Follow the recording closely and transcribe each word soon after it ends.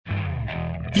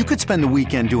You could spend the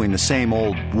weekend doing the same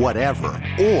old whatever,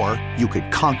 or you could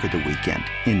conquer the weekend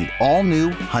in the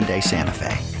all-new Hyundai Santa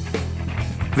Fe.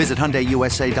 Visit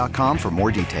HyundaiUSA.com for more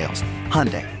details.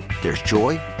 Hyundai, there's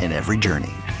joy in every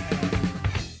journey.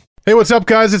 Hey, what's up,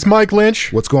 guys? It's Mike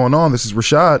Lynch. What's going on? This is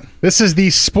Rashad. This is the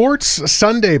Sports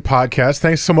Sunday podcast.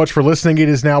 Thanks so much for listening. It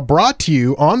is now brought to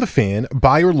you on The Fan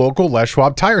by your local Les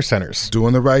Schwab Tire Centers.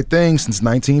 Doing the right thing since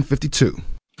 1952.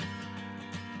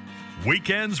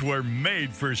 Weekends were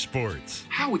made for sports.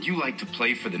 How would you like to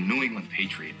play for the New England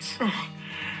Patriots? Oh,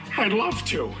 I'd love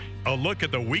to. A look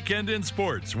at the weekend in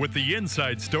sports with the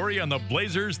inside story on the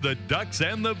Blazers, the Ducks,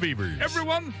 and the Beavers.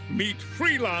 Everyone, meet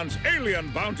freelance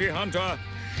alien bounty hunter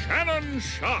Shannon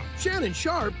Sharpe. Shannon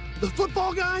Sharpe? The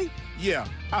football guy? Yeah,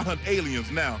 I hunt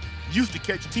aliens now. Used to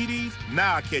catch TDs,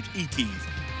 now I catch ETs.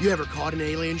 You ever caught an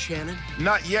alien, Shannon?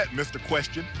 Not yet, Mr.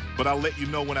 Question, but I'll let you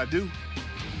know when I do.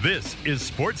 This is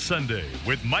Sports Sunday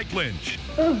with Mike Lynch.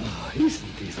 Oh,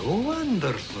 isn't this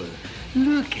wonderful?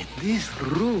 Look at this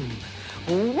room.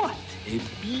 What a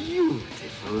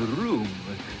beautiful room.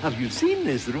 Have you seen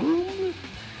this room?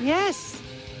 Yes,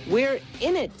 we're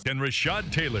in it. And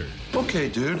Rashad Taylor. Okay,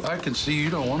 dude, I can see you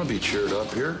don't want to be cheered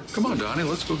up here. Come on, Donnie,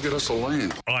 let's go get us a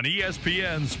lane. On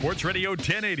ESPN Sports Radio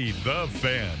 1080, The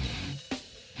Fan.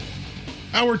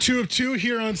 Hour 2 of 2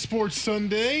 here on Sports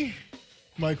Sunday.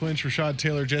 Mike Lynch, Rashad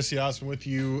Taylor, Jesse Osmond with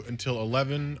you until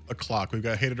 11 o'clock. We've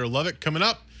got Hate It or Love It coming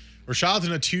up. Rashad's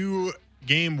in a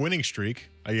 2-game winning streak,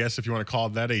 I guess, if you want to call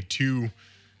that a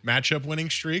 2-matchup winning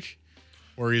streak,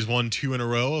 where he's won 2 in a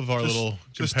row of our little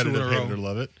competitive Hate It or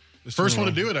Love It. First one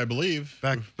to do it, I believe.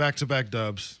 Back-to-back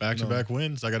dubs. Back-to-back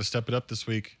wins. I got to step it up this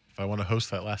week if I want to host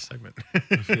that last segment.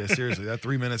 Yeah, seriously, that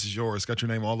 3 minutes is yours. Got your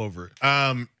name all over it.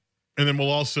 And then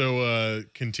we'll also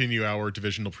continue our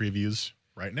divisional previews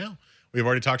right now. We've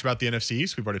already talked about the NFC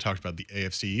East. We've already talked about the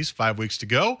AFC East. 5 weeks to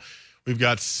go. We've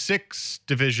got 6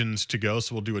 divisions to go,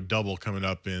 so we'll do a double coming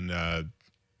up in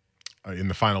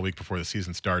the final week before the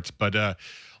season starts. But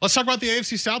let's talk about the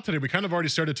AFC South today. We kind of already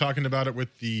started talking about it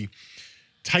with the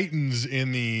Titans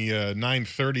in the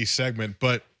 9:30 segment,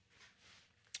 but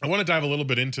I want to dive a little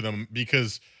bit into them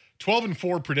because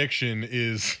 12-4 prediction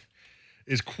is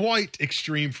quite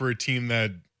extreme for a team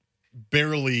that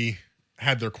barely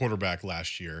had their quarterback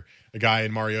last year. A guy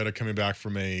in Mariota coming back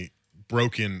from a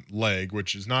broken leg,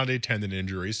 which is not a tendon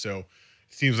injury, so it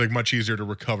seems like much easier to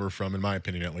recover from, in my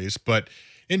opinion at least. But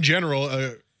in general,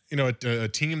 a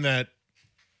team that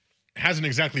hasn't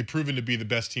exactly proven to be the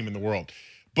best team in the world.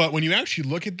 But when you actually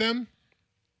look at them,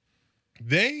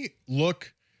 they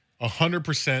look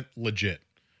 100% legit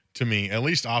to me, at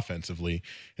least offensively.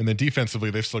 And then defensively,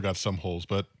 they've still got some holes,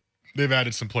 but they've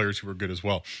added some players who are good as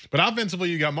well. But offensively,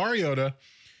 you got Mariota.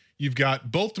 You've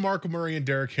got both DeMarco Murray and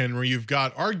Derrick Henry. You've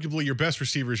got arguably your best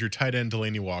receivers, your tight end,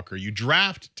 Delaney Walker. You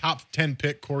draft top 10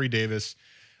 pick Corey Davis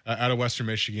out of Western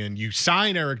Michigan. You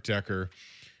sign Eric Decker.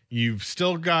 You've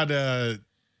still got the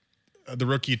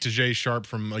rookie Tajay Sharp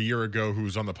from a year ago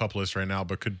who's on the PUP list right now,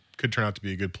 but could turn out to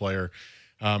be a good player.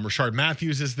 Rashard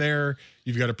Matthews is there.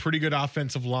 You've got a pretty good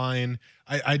offensive line.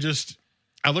 I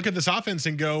look at this offense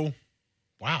and go,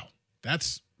 wow,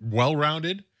 that's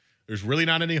well-rounded. There's really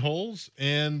not any holes,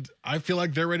 and I feel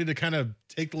like they're ready to kind of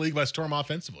take the league by storm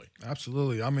offensively.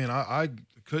 Absolutely. I mean, I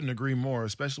couldn't agree more,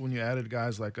 especially when you added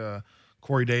guys like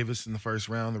Corey Davis in the first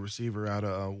round, the receiver out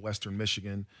of Western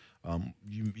Michigan.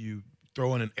 You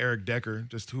throw in an Eric Decker,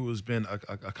 just who has been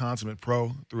a consummate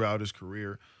pro throughout his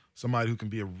career, somebody who can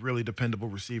be a really dependable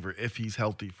receiver if he's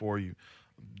healthy for you.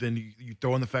 Then you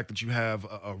throw in the fact that you have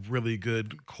a really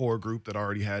good core group that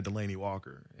already had Delaney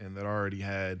Walker and that already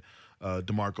had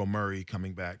DeMarco Murray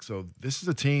coming back. So this is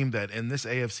a team that in this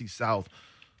AFC South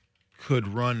could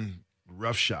run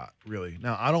roughshod, really.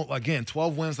 Now,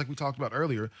 12 wins like we talked about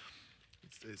earlier,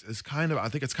 it's kind of, I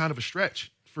think it's kind of a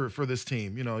stretch for this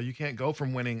team. You know, you can't go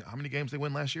from winning, how many games they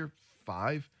win last year?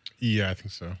 5? Yeah, I think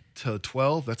so. To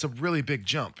 12. That's a really big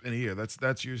jump in a year.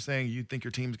 That's you're saying you think your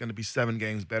team's going to be 7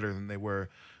 games better than they were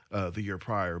the year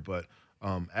prior. But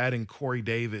adding Corey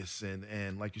Davis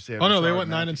and like you said, oh no, they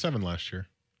went 9-7 last year.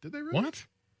 Did they really? What?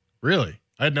 Really?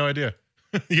 I had no idea.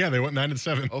 Yeah, they went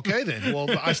 9-7. Okay, then. Well,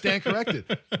 I stand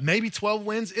corrected. Maybe 12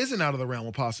 wins isn't out of the realm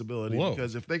of possibility. Whoa.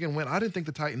 Because if they can win, I didn't think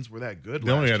the Titans were that good.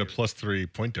 They only had year. a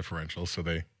 +3 point differential, so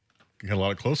they had a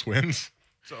lot of close wins.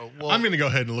 So I'm going to go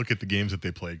ahead and look at the games that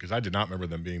they played because I did not remember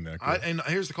them being that good. And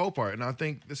here's the cool part, and I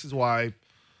think this is why.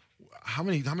 How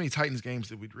many Titans games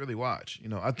did we really watch? You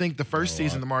know, I think the first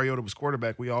season the Mariota was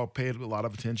quarterback, we all paid a lot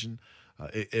of attention.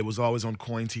 It was always on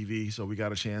Coin TV, so we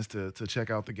got a chance to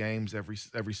check out the games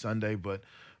every Sunday. But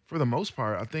for the most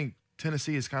part, I think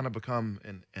Tennessee has kind of become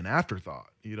an afterthought.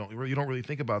 You don't really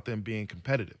think about them being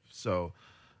competitive. So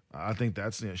I think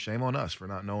that's shame on us for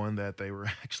not knowing that they were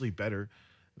actually better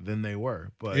than they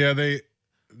were. But yeah, they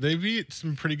beat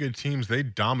some pretty good teams. They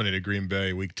dominated Green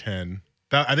Bay week 10.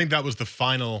 I think that was the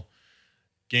final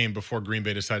game before Green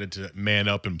Bay decided to man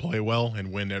up and play well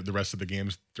and win the rest of the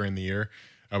games during the year.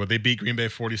 But they beat Green Bay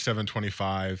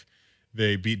 47-25.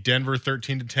 They beat Denver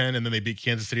 13-10, and then they beat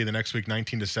Kansas City the next week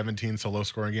 19-17. So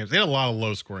low-scoring games. They had a lot of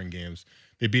low-scoring games.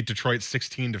 They beat Detroit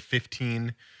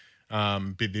 16-15.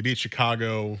 They beat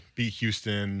Chicago, beat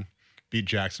Houston, beat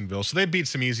Jacksonville. So they beat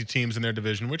some easy teams in their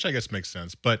division, which I guess makes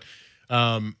sense. But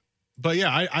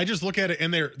yeah, I just look at it,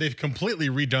 and they've completely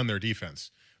redone their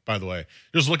defense. By the way,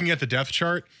 just looking at the depth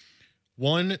chart,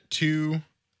 1, 2,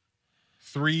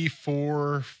 3,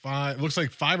 4, 5. Looks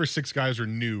like 5 or 6 guys are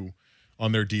new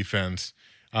on their defense.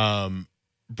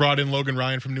 Brought in Logan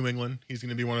Ryan from New England. He's going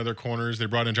to be one of their corners. They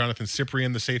brought in Jonathan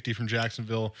Cyprien, the safety from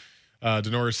Jacksonville.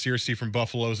 Denoris Searcy from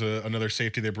Buffalo is another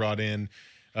safety they brought in.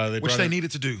 Which they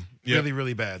needed to do really,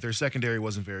 really bad. Their secondary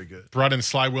wasn't very good. Brought in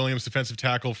Sly Williams, defensive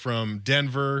tackle from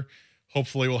Denver.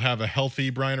 Hopefully we'll have a healthy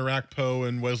Brian Arakpo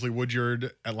and Wesley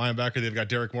Woodyard at linebacker. They've got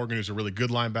Derek Morgan, who's a really good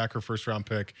linebacker, first-round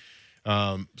pick.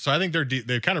 So I think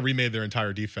they've kind of remade their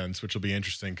entire defense, which will be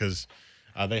interesting because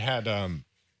they had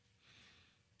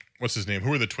what's his name?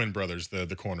 Who are the twin brothers,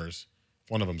 the corners?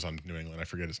 One of them's on New England. I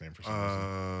forget his name for some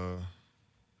reason.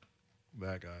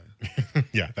 That guy.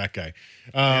 Yeah, that guy.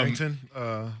 Arrington.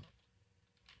 I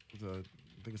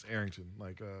think it's Arrington.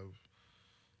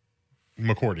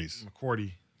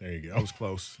 McCourty. There you go. That was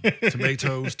close.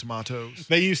 Tomatoes.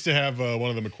 They used to have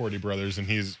one of the McCourty brothers, and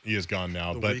he is gone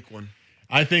now. The weak one.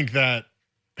 I think that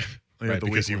right,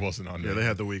 because he wasn't on. Yeah, they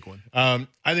had the weak one. I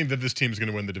think that this team is going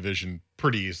to win the division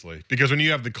pretty easily because when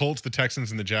you have the Colts, the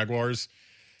Texans, and the Jaguars,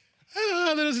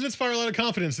 that doesn't inspire a lot of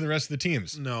confidence in the rest of the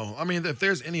teams. No, I mean, if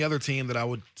there's any other team that I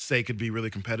would say could be really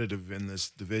competitive in this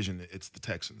division, it's the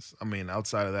Texans. I mean,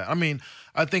 outside of that,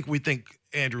 I think we think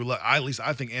Andrew Luck. At least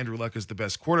I think Andrew Luck is the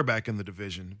best quarterback in the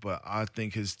division, but I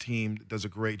think his team does a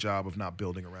great job of not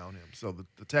building around him. So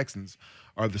the Texans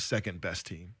are the second best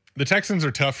team. The Texans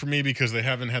are tough for me because they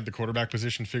haven't had the quarterback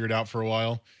position figured out for a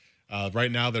while.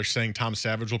 Right now, they're saying Tom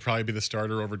Savage will probably be the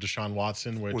starter over Deshaun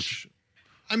Watson, which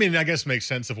I mean, I guess makes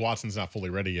sense if Watson's not fully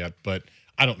ready yet, but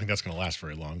I don't think that's going to last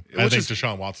very long. I think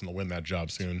Deshaun Watson will win that job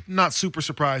soon. Not super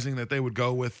surprising that they would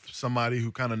go with somebody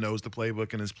who kind of knows the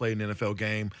playbook and has played an NFL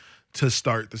game to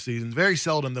start the season. Very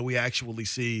seldom that we actually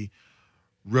see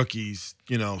rookies,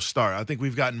 start. I think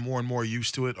we've gotten more and more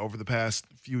used to it over the past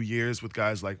few years with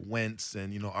guys like Wentz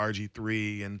and,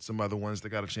 RG3 and some other ones that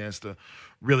got a chance to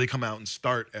really come out and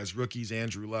start as rookies,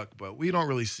 Andrew Luck, but we don't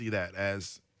really see that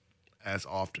as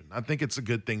often. I think it's a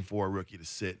good thing for a rookie to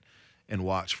sit and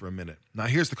watch for a minute. Now,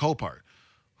 here's the cool part.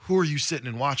 Who are you sitting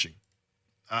and watching?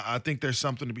 I think there's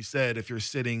something to be said if you're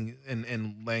sitting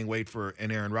and laying wait for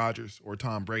an Aaron Rodgers or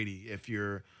Tom Brady, if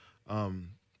you're a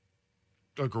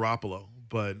Garoppolo.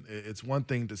 But it's one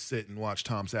thing to sit and watch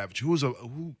Tom Savage,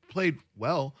 who played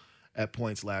well at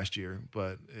points last year,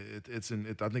 but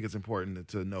I think it's important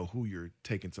to know who you're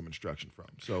taking some instruction from.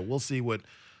 So we'll see what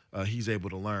he's able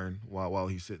to learn while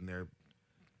he's sitting there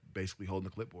basically holding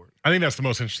the clipboard. I think that's the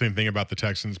most interesting thing about the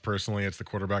Texans personally. It's the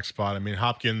quarterback spot. I mean,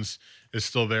 Hopkins is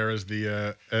still there as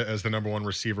the number one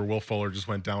receiver. Will Fuller just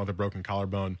went down with a broken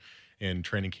collarbone in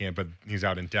training camp, but he's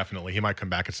out indefinitely. He might come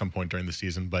back at some point during the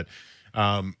season, but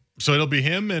so it'll be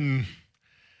him and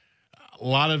a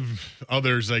lot of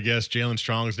others, I guess. Jalen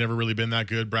Strong's never really been that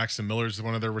good. Braxton Miller's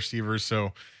one of their receivers,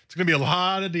 so it's going to be a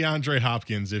lot of DeAndre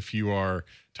Hopkins if you are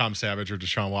Tom Savage or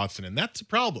Deshaun Watson, and that's a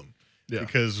problem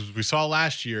because we saw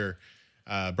last year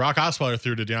Brock Osweiler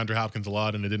threw to DeAndre Hopkins a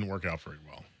lot, and it didn't work out very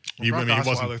well. Brock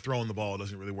Osweiler throwing the ball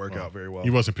doesn't really work out very well.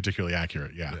 He wasn't particularly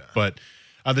accurate, yeah. But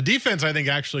the defense, I think,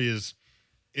 actually is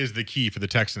the key for the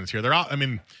Texans here.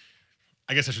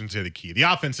 I guess I shouldn't say the key. The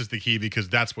offense is the key because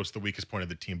that's what's the weakest point of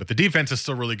the team. But the defense is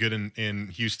still really good in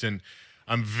Houston.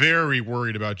 I'm very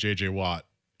worried about J.J. Watt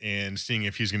and seeing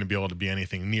if he's going to be able to be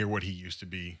anything near what he used to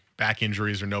be. Back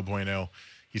injuries are no bueno.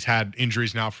 He's had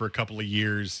injuries now for a couple of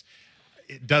years.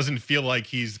 It doesn't feel like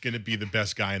he's going to be the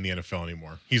best guy in the NFL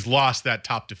anymore. He's lost that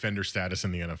top defender status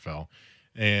in the NFL.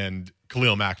 And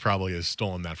Khalil Mack probably has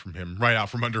stolen that from him, right out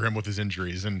from under him with his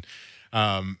injuries. And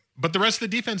but the rest of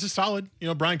the defense is solid.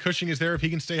 Brian Cushing is there if he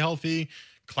can stay healthy.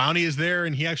 Clowney is there,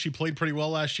 and he actually played pretty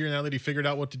well last year now that he figured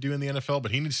out what to do in the NFL,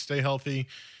 but he needs to stay healthy.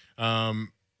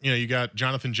 You got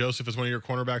Jonathan Joseph as one of your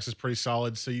cornerbacks is pretty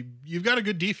solid. So you've got a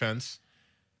good defense.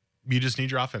 You just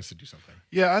need your offense to do something.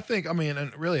 Yeah, I think,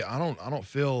 and really, I don't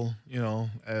feel,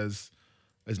 as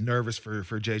nervous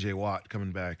for J.J. Watt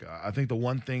coming back. I think the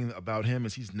one thing about him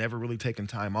is he's never really taken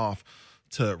time off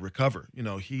to recover. You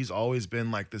know, he's always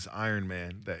been like this Iron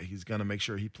Man that he's going to make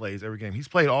sure he plays every game. He's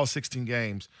played all 16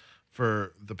 games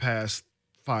for the past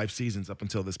 5 seasons up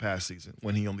until this past season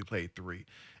when he only played 3.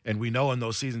 And we know in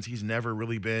those seasons he's never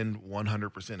really been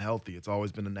 100% healthy. It's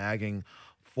always been a nagging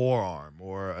forearm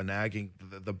or a nagging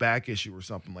the back issue or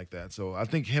something like that. So I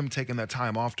think him taking that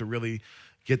time off to really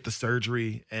get the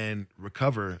surgery and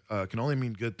recover can only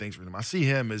mean good things for him. I see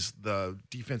him as the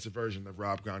defensive version of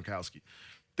Rob Gronkowski.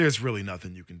 There's really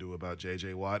nothing you can do about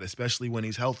J.J. Watt, especially when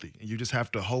he's healthy. And you just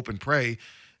have to hope and pray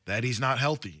that he's not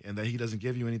healthy and that he doesn't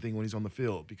give you anything when he's on the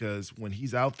field. Because when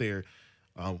he's out there,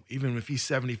 even if he's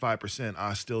 75%,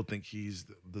 I still think he's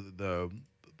the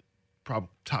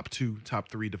top 2, top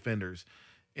 3 defenders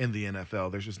in the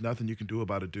NFL. There's just nothing you can do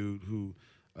about a dude who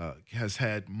has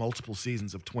had multiple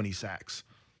seasons of 20 sacks.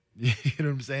 You know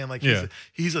what I'm saying? Like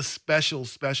he's a special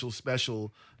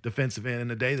defensive end.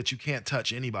 In a day that you can't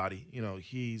touch anybody, you know,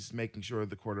 he's making sure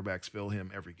the quarterbacks fill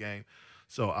him every game.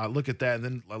 So I look at that, and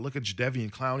then I look at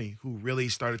Jadeveon Clowney, who really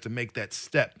started to make that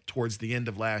step towards the end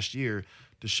of last year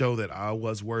to show that I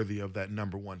was worthy of that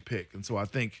number 1 pick. And so I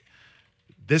think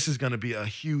this is going to be a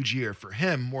huge year for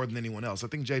him more than anyone else. I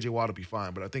think J.J. Watt will be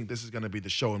fine, but I think this is going to be the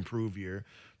show and prove year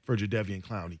for Jadeveon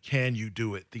Clowney. Can you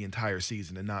do it the entire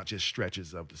season and not just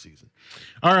stretches of the season?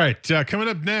 All right, coming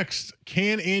up next,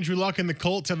 can Andrew Luck and the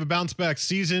Colts have a bounce-back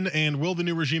season, and will the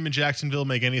new regime in Jacksonville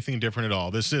make anything different at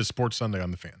all? This is Sports Sunday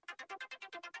on The Fan.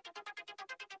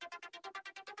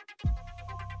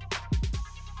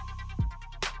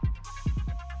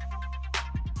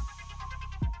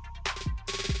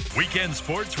 Weekend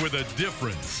sports with a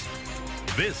difference.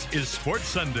 This is Sports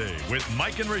Sunday with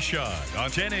Mike and Rashad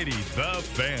on 1080 The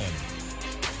Fan.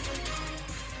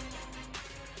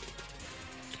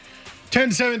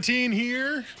 10:17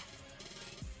 here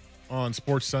on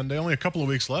Sports Sunday. Only a couple of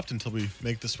weeks left until we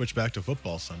make the switch back to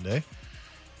football Sunday.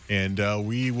 And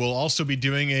we will also be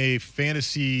doing a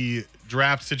fantasy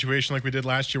draft situation like we did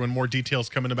last year. When more details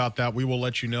come in about that, we will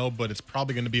let you know, but it's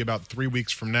probably going to be about 3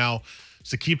 weeks from now.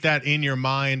 So keep that in your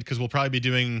mind, because we'll definitely be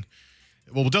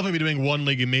doing 1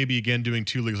 league and maybe again doing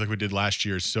 2 leagues like we did last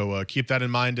year. So keep that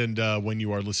in mind. And when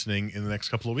you are listening in the next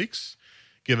couple of weeks,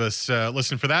 give us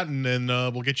listen for that. And then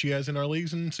we'll get you guys in our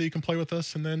leagues, and so you can play with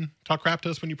us and then talk crap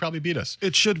to us when you probably beat us.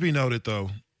 It should be noted,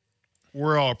 though,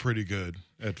 we're all pretty good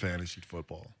at fantasy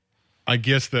football. I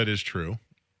guess that is true.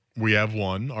 We have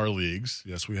won our leagues.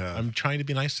 Yes, we have. I'm trying to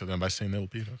be nice to them by saying they will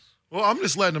beat us. Well, I'm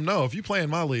just letting them know. If you play in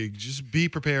my league, just be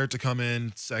prepared to come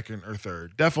in 2nd or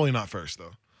 3rd. Definitely not 1st,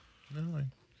 though. No,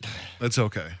 that's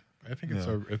okay. I think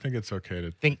it's okay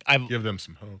to give them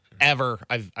some hope.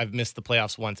 I've missed the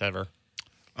playoffs once ever.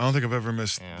 I don't think I've ever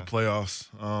missed the playoffs.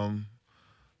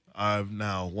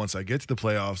 Once I get to the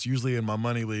playoffs, usually in my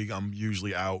money league, I'm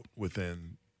usually out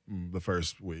within the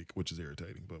first week, which is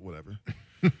irritating, but whatever.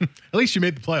 At least you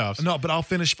made the playoffs. No, but I'll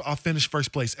finish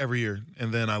first place every year,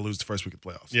 and then I lose the first week of the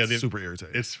playoffs. Yeah, super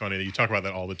irritating. It's funny that you talk about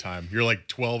that all the time. You're like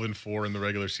 12-4 in the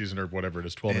regular season, or whatever it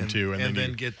is, 12-2, and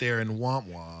then get there and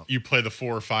womp. You play the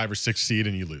 4 or 5 or 6 seed,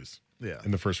 and you lose. Yeah, in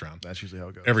the first round. That's usually how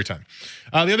it goes every time.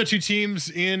 The other 2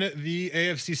 teams in the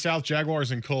AFC South,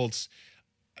 Jaguars and Colts.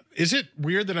 Is it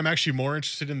weird that I'm actually more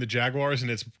interested in the Jaguars,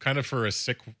 and it's kind of for a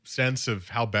sick sense of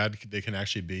how bad they can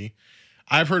actually be?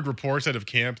 I've heard reports out of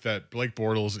camp that Blake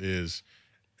Bortles is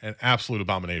an absolute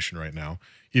abomination right now.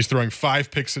 He's throwing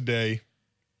 5 picks a day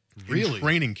in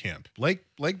training camp. Blake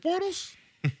Bortles?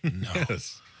 No.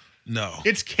 Yes. No.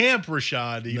 It's camp,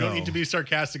 Rashad. You don't need to be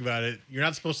sarcastic about it. You're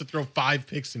not supposed to throw 5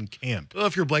 picks in camp. Well,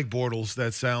 if you're Blake Bortles,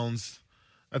 that sounds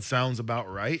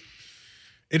about right.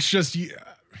 It's just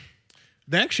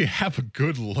they actually have a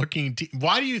good-looking team.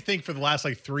 Why do you think for the last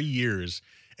 3 years,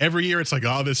 every year it's like,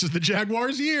 oh, this is the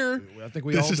Jaguars' year. I think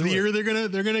we this all is do the it. year they're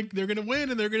gonna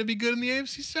win, and they're gonna be good in the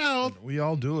AFC South. We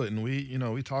all do it, and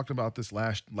we talked about this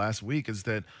last week. Is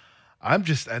that I'm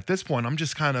just at this point I'm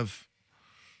just kind of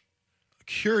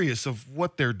curious of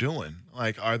what they're doing.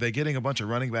 Like, are they getting a bunch of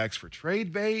running backs for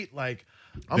trade bait? Like,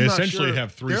 they essentially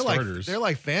have 3 starters. They're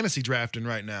like fantasy drafting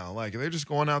right now. Like, they're just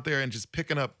going out there and just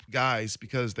picking up guys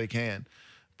because they can.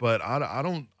 But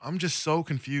I'm just so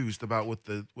confused about what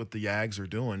the Jags are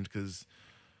doing, because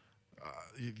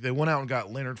they went out and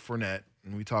got Leonard Fournette,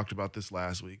 and we talked about this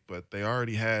last week. But they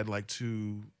already had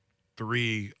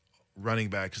 2-3 running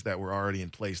backs that were already in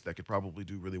place that could probably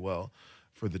do really well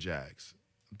for the Jags.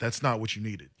 That's not what you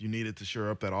needed. You needed to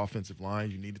shore up that offensive line.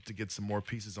 You needed to get some more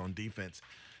pieces on defense,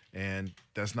 and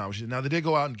that's not what you did. Now, they did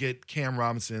go out and get Cam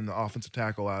Robinson, the offensive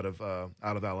tackle out of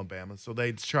Alabama. So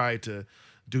they tried to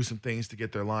do some things to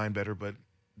get their line better, but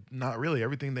not really.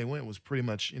 Everything they went was pretty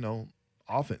much,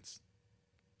 offense,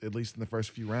 at least in the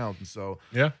first few rounds. And so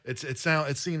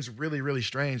it seems really, really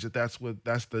strange that's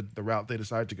the route they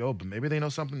decided to go. But maybe they know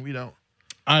something we don't.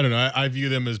 I don't know. I view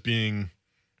them as being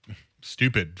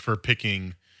stupid for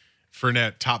picking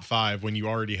Fournette top 5 when you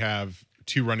already have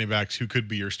 2 running backs who could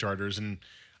be your starters. And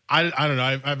I don't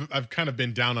know. I've kind of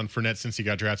been down on Fournette since he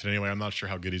got drafted anyway. I'm not sure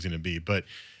how good he's going to be, but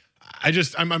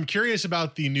I'm curious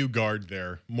about the new guard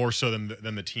there more so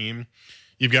than the team.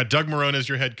 You've got Doug Marrone as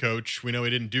your head coach. We know he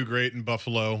didn't do great in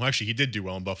Buffalo. Actually, he did do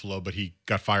well in Buffalo, but he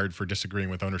got fired for disagreeing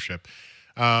with ownership.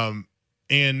 And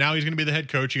now he's going to be the head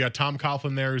coach. You got Tom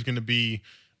Coughlin there who's going to be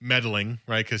meddling,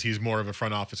 right? Because he's more of a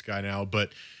front office guy now,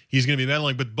 but he's going to be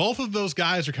meddling. But both of those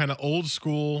guys are kind of old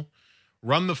school,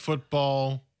 run the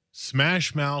football,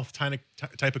 smash mouth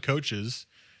type of coaches.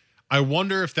 I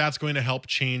wonder if that's going to help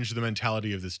change the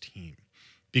mentality of this team.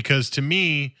 Because to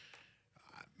me,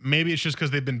 maybe it's just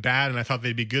because they've been bad and I thought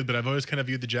they'd be good, but I've always kind of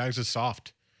viewed the Jags as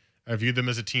soft. I viewed them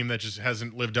as a team that just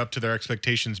hasn't lived up to their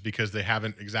expectations because they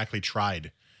haven't exactly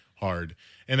tried hard.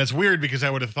 And that's weird because I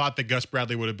would have thought that Gus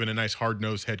Bradley would have been a nice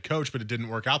hard-nosed head coach, but it didn't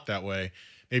work out that way.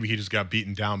 Maybe he just got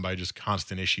beaten down by just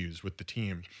constant issues with the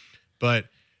team. But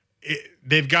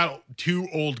they've got 2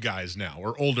 old guys now,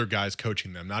 or older guys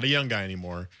coaching them, not a young guy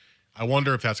anymore. I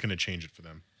wonder if that's going to change it for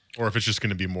them, or if it's just going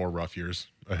to be more rough years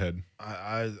ahead.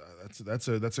 That's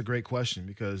a great question,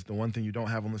 because the one thing you don't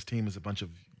have on this team is a bunch of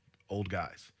old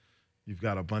guys. You've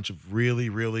got a bunch of really,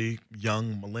 really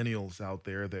young millennials out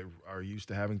there that are used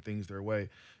to having things their way.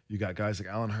 You got guys like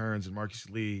Alan Hearns and Marcus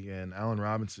Lee and Allen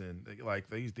Robinson.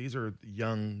 These are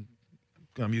young.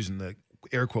 I'm using the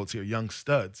air quotes here, young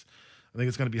studs. I think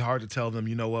it's going to be hard to tell them,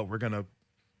 you know what, we're going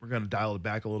to dial it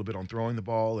back a little bit on throwing the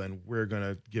ball, and we're going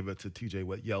to give it to T.J.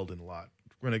 Yeldon a lot.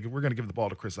 We're going to give the ball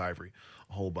to Chris Ivory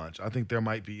a whole bunch. I think there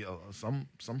might be some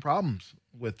problems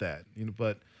with that,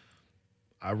 but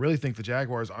I really think the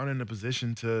Jaguars aren't in a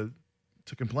position to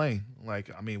complain.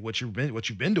 What you've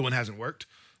been doing hasn't worked,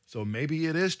 so maybe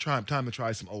it is time to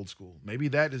try some old school. Maybe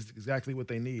that is exactly what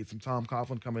they need. Some Tom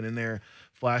Coughlin coming in there,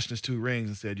 flashing his 2 rings,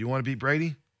 and said, "You want to beat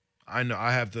Brady? I know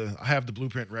I have the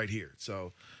blueprint right here."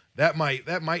 So that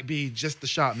might be just the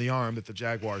shot in the arm that the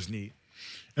Jaguars need.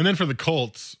 And then for the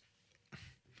Colts,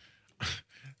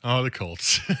 the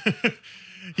Colts.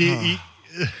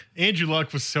 Andrew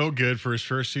Luck was so good for his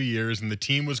first 2 years, and the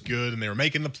team was good, and they were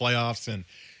making the playoffs, and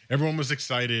everyone was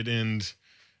excited. And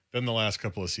then the last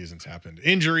couple of seasons happened.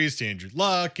 Injuries to Andrew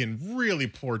Luck and really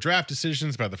poor draft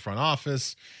decisions by the front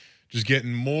office, just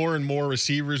getting more and more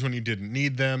receivers when you didn't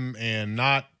need them and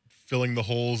not filling the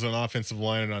holes on offensive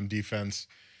line and on defense.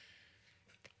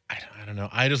 I don't know.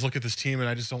 I just look at this team, and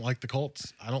I just don't like the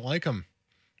Colts. I don't like them.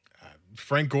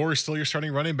 Frank Gore is still your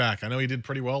starting running back. I know he did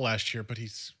pretty well last year, but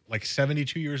he's like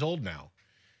 72 years old now.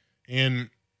 And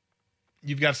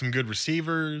you've got some good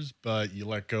receivers, but you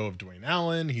let go of Dwayne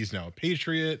Allen. He's now a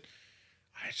Patriot.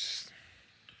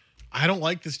 I don't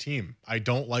like this team. I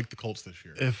don't like the Colts this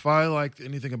year. If I liked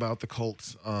anything about the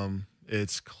Colts,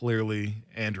 it's clearly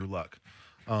Andrew Luck.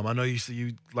 I know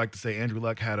you like to say Andrew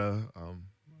Luck had a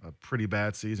pretty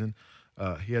bad season.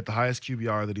 He had the highest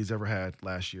QBR that he's ever had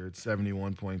last year at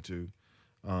 71.2.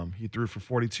 He threw for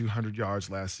 4,200 yards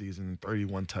last season and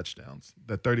 31 touchdowns.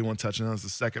 That 31 touchdowns is the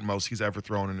second most he's ever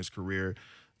thrown in his career,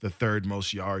 the third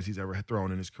most yards he's ever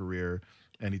thrown in his career,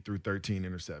 and he threw 13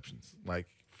 interceptions. Like,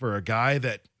 for a guy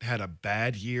that had a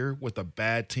bad year with a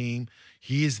bad team,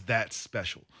 he is that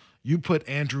special. You put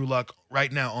Andrew Luck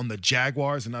right now on the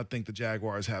Jaguars, and I think the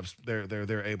Jaguars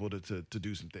they're able to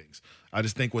do some things. I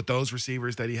just think with those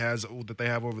receivers that they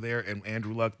have over there, and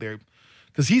Andrew Luck there,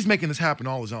 because he's making this happen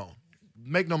all his own.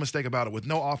 Make no mistake about it. With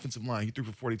no offensive line, he threw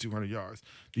for 4,200 yards.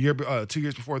 The year, 2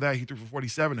 years before that, he threw for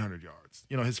 4,700 yards.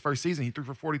 His first season, he threw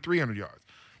for 4,300 yards.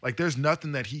 Like, there's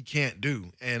nothing that he can't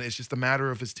do, and it's just a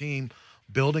matter of his team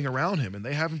building around him, and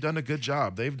they haven't done a good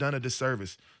job. They've done a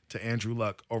disservice to Andrew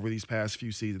Luck over these past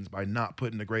few seasons by not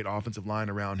putting a great offensive line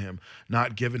around him,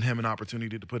 not giving him an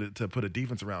opportunity to put a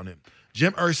defense around him.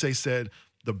 Jim Irsay said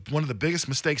one of the biggest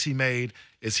mistakes he made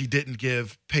is he didn't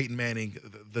give Peyton Manning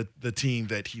the team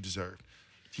that he deserved.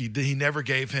 He never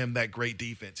gave him that great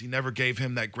defense. He never gave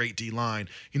him that great D-line.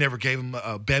 He never gave him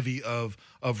a bevy of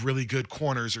really good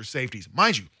corners or safeties.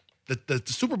 Mind you, the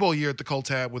Super Bowl year that the Colts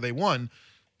had where they won,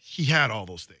 he had all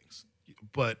those things.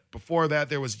 But before that,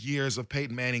 there was years of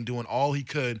Peyton Manning doing all he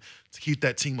could to keep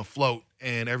that team afloat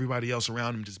and everybody else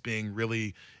around him just being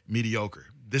really mediocre.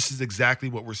 This is exactly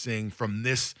what we're seeing from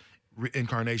this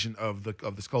incarnation of the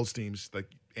Colts teams, like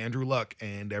Andrew Luck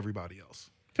and everybody else.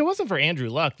 If it wasn't for Andrew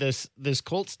Luck, this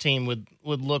Colts team would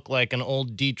look like an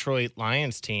old Detroit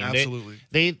Lions team. Absolutely.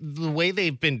 The way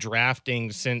they've been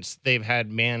drafting since they've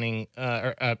had Manning,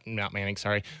 not Manning,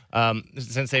 sorry,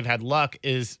 since they've had Luck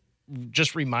is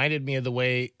just reminded me of the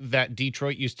way that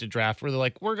Detroit used to draft, where they're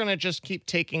like, we're gonna just keep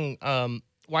taking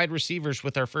wide receivers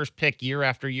with our first pick year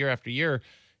after year after year. And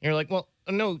you're like, well,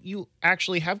 no, you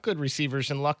actually have good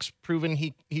receivers, and Luck's proven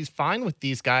he's fine with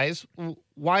these guys.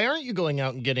 Why aren't you going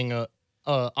out and getting a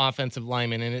offensive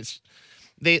lineman? And it's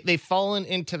they've fallen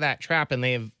into that trap, and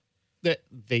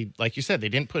they like you said, they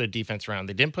didn't put a defense around,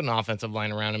 they didn't put an offensive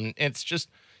line around him. It's just,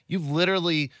 you've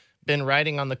literally been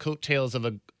riding on the coattails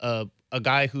of a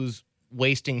guy who's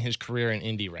wasting his career in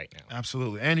Indy right now.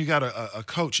 Absolutely. And you got a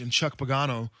coach in Chuck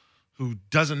Pagano who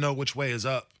doesn't know which way is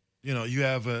up. You know, you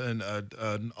have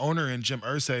an owner in Jim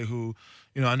Irsay who,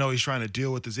 you know, I know he's trying to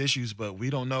deal with his issues, but we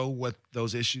don't know what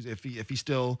those issues, if he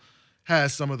still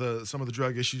has some of the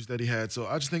drug issues that he had. So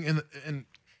I just think in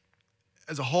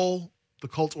as a whole, the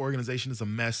Colts organization is a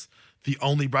mess. The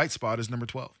only bright spot is number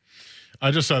 12. I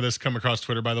just saw this come across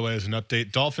Twitter, by the way, as an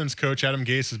update. Dolphins coach Adam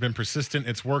Gase has been persistent.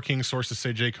 It's working. Sources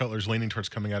say Jay Cutler's leaning towards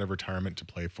coming out of retirement to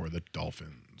play for the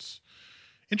Dolphins.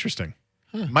 Interesting.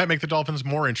 Might make the Dolphins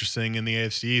more interesting in the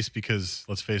AFC East because,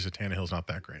 let's face it, Tannehill's not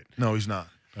that great. No, he's not.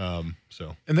 And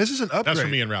this is an upgrade. That's for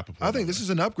me and Rappaport. I think this is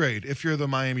an upgrade if you're the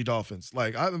Miami Dolphins.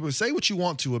 Like, I would say what you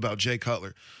want to about Jay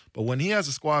Cutler, but when he has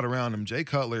a squad around him, Jay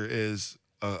Cutler is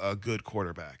a good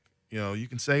quarterback. You know, you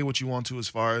can say what you want to as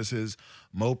far as his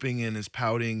moping and his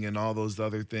pouting and all those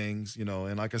other things, you know,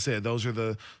 and like I said, those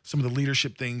are some of the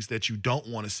leadership things that you don't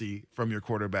want to see from your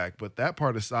quarterback. But that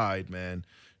part aside, man,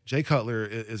 Jay Cutler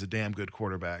is a damn good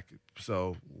quarterback.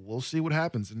 So we'll see what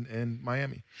happens in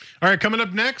Miami. All right, coming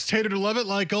up next, Hate It or Love It,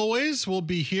 like always, we'll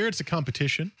be here. It's a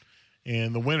competition,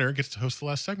 and the winner gets to host the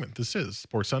last segment. This is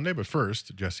Sports Sunday, but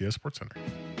first, Jesse S. Sports Center.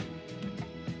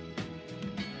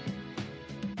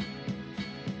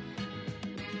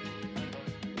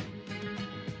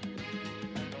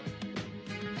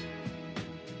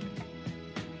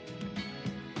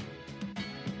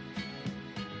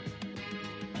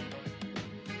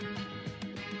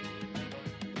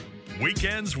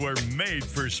 Weekends were made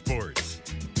for sports.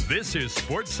 This is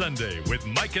Sports Sunday with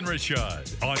Mike and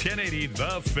Rashad on 1080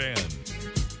 The Fan.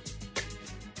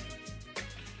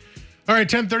 All right,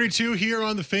 10:32 here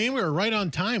on The Fan. We're right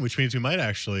on time, which means we might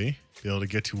actually be able to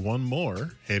get to one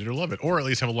more Hate It or Love It, or at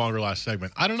least have a longer last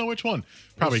segment. I don't know which one.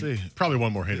 Probably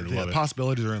one more Hate It or Love It.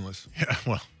 Possibilities are endless. Yeah,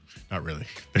 well, not really.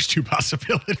 There's two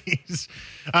possibilities.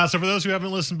 So for those who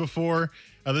haven't listened before,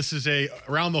 this is a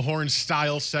Around the Horn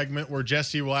style segment where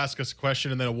Jesse will ask us a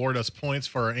question and then award us points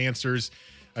for our answers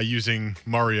using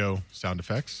Mario sound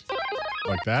effects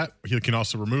like that. He can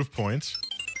also remove points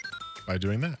by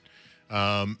doing that.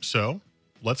 So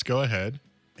let's go ahead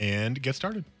and get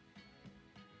started.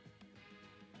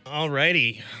 All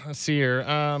righty. Let's see here.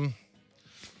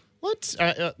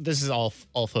 This is all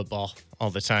football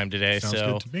all the time today. Sounds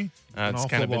good to me. It's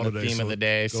kind of been the theme of the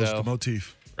day. Goes to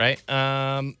motif. Right.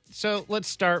 So let's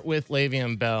start with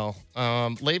Le'Veon Bell.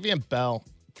 Le'Veon Bell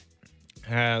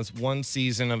has one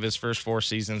season of his first 4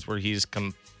 seasons where he's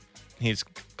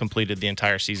completed the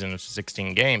entire season of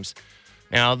 16 games.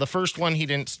 Now, the first one, he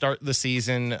didn't start the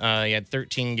season. He had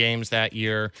 13 games that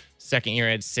year. Second year,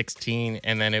 he had 16,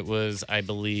 and then it was, I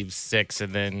believe, 6.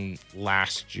 And then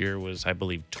last year was, I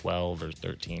believe, 12 or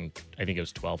 13. I think it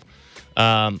was 12.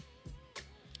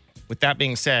 With that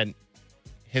being said,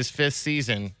 his 5th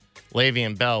season,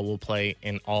 Le'Veon Bell will play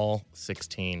in all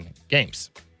 16 games.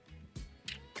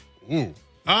 Ooh.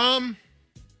 Am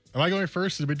I going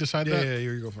first? Did we decide that? Yeah,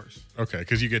 you go first. Okay,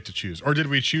 because you get to choose. Or did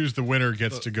we choose the winner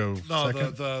gets to go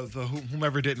second? No, the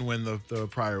whomever didn't win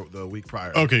the week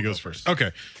prior. Okay, goes first.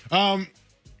 Okay.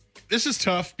 This is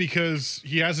tough because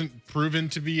he hasn't proven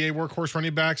to be a workhorse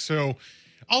running back. So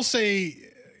I'll say,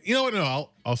 you know what? No,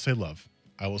 I'll say love.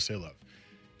 I will say love.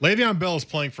 Le'Veon Bell is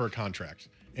playing for a contract.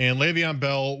 And Le'Veon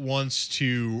Bell wants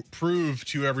to prove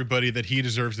to everybody that he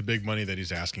deserves the big money that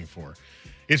he's asking for.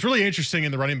 It's really interesting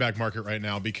in the running back market right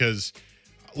now because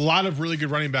a lot of really good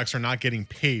running backs are not getting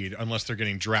paid unless they're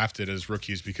getting drafted as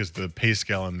rookies because of the pay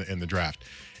scale in the draft.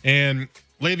 And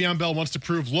Le'Veon Bell wants to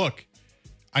prove, look,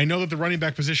 I know that the running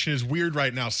back position is weird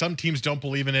right now. Some teams don't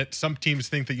believe in it. Some teams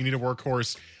think that you need a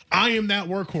workhorse. I am that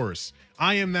workhorse.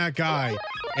 I am that guy,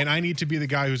 and I need to be the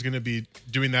guy who's going to be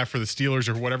doing that for the Steelers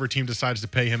or whatever team decides to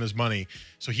pay him his money.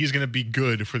 So he's going to be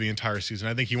good for the entire season.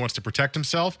 I think he wants to protect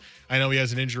himself. I know he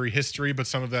has an injury history, but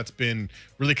some of that's been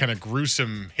really kind of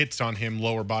gruesome hits on him,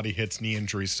 lower body hits, knee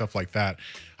injuries, stuff like that.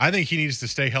 I think he needs to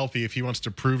stay healthy if he wants to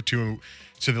prove to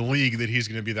the league that he's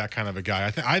going to be that kind of a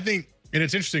guy. I think And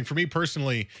it's interesting for me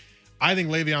personally. I think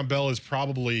Le'Veon Bell is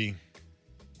probably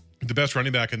the best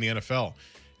running back in the NFL.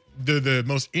 The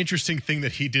most interesting thing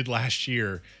that he did last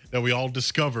year that we all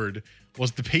discovered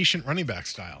was the patient running back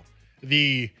style.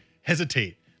 The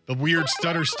hesitate, the weird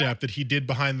stutter step that he did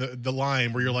behind the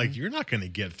line where you're like, you're not going to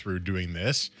get through doing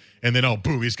this. And then,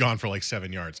 boom, he's gone for like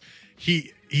 7 yards.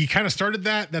 He kind of started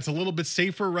that. That's a little bit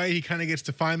safer, right? He kind of gets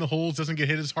to find the holes, doesn't get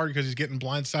hit as hard because he's getting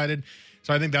blindsided.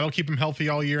 So I think that'll keep him healthy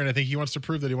all year, and I think he wants to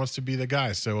prove that he wants to be the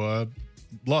guy. So,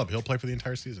 Love, he'll play for the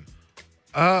entire season.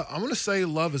 I'm going to say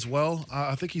Love as well.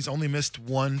 I think he's only missed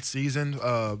one season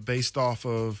based off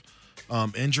of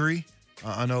injury.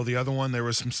 I know the other one, there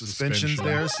was some suspensions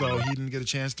there, so he didn't get a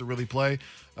chance to really play.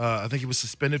 I think he was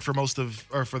suspended for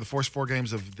for the first 4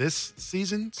 games of this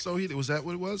season. So was that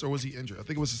what it was, or was he injured? I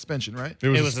think it was suspension, right? It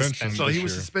was suspension. So he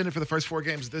was suspended for the first 4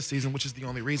 games this season, which is the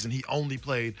only reason he only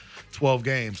played 12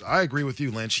 games. I agree with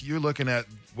you, Lynch. You're looking at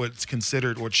what's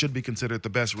considered, or should be considered, the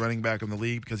best running back in the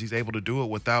league because he's able to do it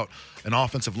without an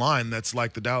offensive line that's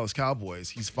like the Dallas Cowboys.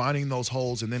 He's finding those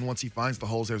holes, and then once he finds the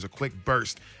holes, there's a quick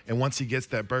burst. And once he gets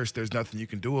that burst, there's nothing you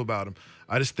can do about him.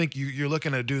 I just think you're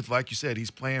looking at a dude, like you said,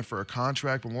 he's playing for a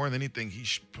contract, but more than anything,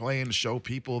 he's playing to show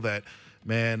people that,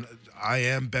 man, I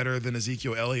am better than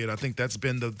Ezekiel Elliott. I think that's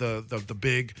been the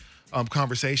big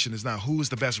conversation is now who is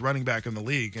the best running back in the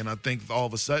league. And I think all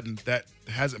of a sudden that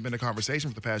hasn't been a conversation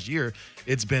for the past year.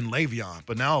 It's been Le'Veon.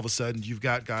 But now all of a sudden you've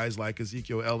got guys like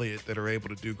Ezekiel Elliott that are able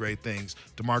to do great things.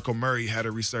 DeMarco Murray had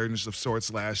a resurgence of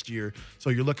sorts last year. So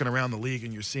you're looking around the league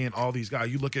and you're seeing all these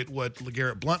guys. You look at what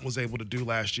LeGarrette Blount was able to do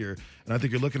last year. And I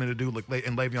think you're looking at a dude like,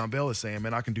 and Le'Veon Bell is saying,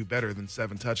 man, I can do better than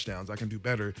 7 touchdowns. I can do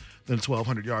better than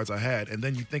 1,200 yards I had. And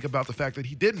then you think about the fact that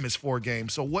he didn't miss 4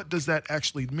 games. So what does that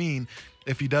actually mean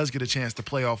if he does get a chance to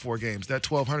play all 4 games? That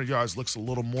 1,200 yards looks a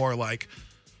little more like,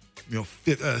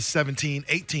 17,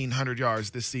 1,800 yards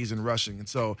this season rushing.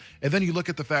 And then you look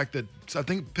at the fact that I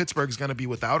think Pittsburgh is going to be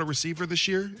without a receiver this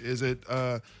year. Is it,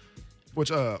 or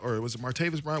was it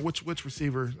Martavis Bryant? Which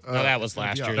receiver? No, that was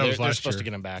last year. They're supposed to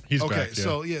get him back. He's okay,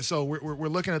 back, yeah. So we're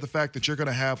looking at the fact that you're going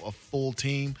to have a full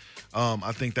team.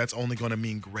 I think that's only going to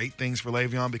mean great things for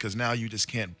Le'Veon because now you just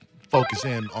can't focus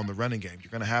in on the running game.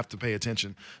 You're going to have to pay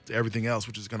attention to everything else,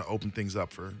 which is going to open things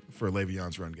up for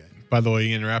Le'Veon's run game. By the way,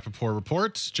 Ian Rappaport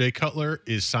reports Jay Cutler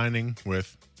is signing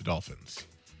with the Dolphins.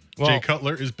 Well, Jay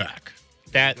Cutler is back.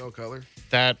 That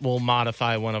will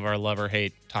modify one of our love or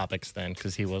hate topics then,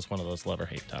 because he was one of those love or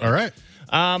hate topics. All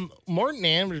right. Morton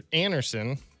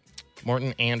Anderson,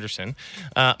 Mr. Anderson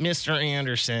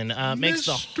makes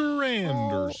the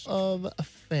Hall of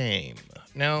Fame.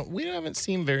 Now, we haven't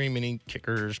seen very many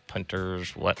kickers,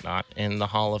 punters, whatnot in the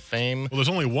Hall of Fame. Well, there's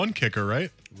only one kicker,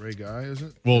 right? Ray Guy, is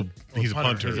it? Well, he's a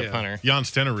punter. He's a punter. Jan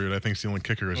Stenerud, I think, is the only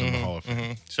kicker who's in the Hall of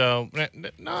Fame. So,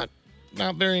 not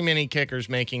very many kickers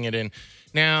making it in.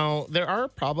 Now, there are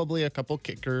probably a couple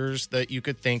kickers that you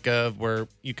could think of where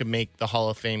you could make the Hall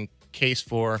of Fame case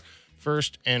for.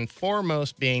 First and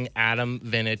foremost being Adam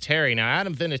Vinatieri. Now,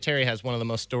 Adam Vinatieri has one of the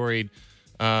most storied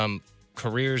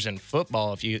careers in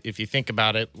football, if you think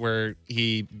about it, where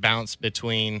he bounced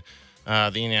between the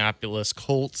Indianapolis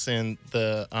Colts and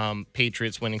the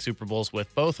Patriots, winning Super Bowls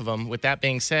with both of them. With that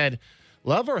being said,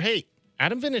 love or hate,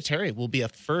 Adam Vinatieri will be a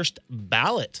first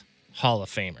ballot Hall of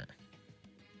Famer.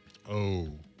 Oh,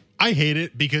 I hate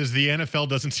it because the NFL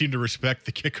doesn't seem to respect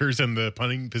the kickers and the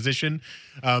punting position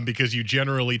because you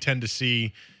generally tend to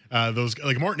see those,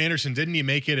 like Morton Anderson, didn't he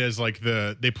make it as like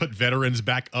they put veterans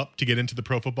back up to get into the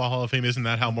Pro Football Hall of Fame? Isn't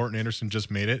that how Morton Anderson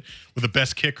just made it? With the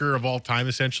best kicker of all time,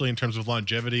 essentially, in terms of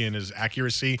longevity and his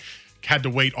accuracy, had to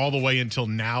wait all the way until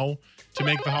now to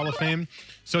make the Hall of Fame.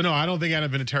 So, no, I don't think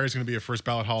Adam Vinatieri is going to be a first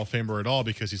ballot Hall of Famer at all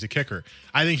because he's a kicker.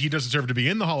 I think he does deserve to be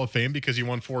in the Hall of Fame because he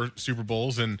won 4 Super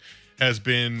Bowls and has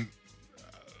been,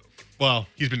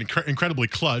 he's been incredibly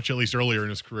clutch, at least earlier in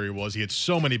his career he was. He had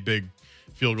so many big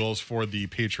field goals for the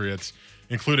Patriots,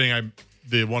 including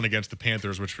the one against the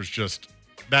Panthers, which was just,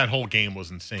 that whole game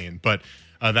was insane. But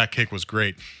that kick was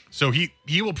great. So he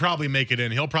will probably make it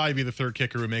in. He'll probably be the 3rd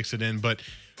kicker who makes it in. But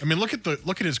I mean, look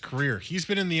at his career. He's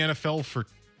been in the NFL for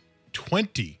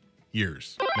 20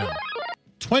 years now.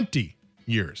 20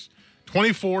 years.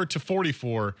 24 to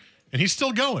 44, and he's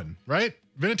still going, right?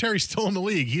 Vinatieri's still in the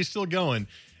league. He's still going.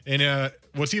 And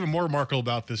what's even more remarkable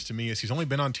about this to me is he's only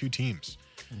been on 2 teams.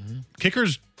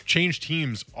 Kickers change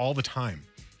teams all the time.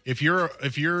 If you're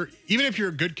even if you're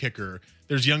a good kicker,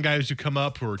 there's young guys who come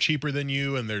up who are cheaper than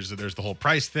you, and there's the whole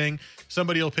price thing.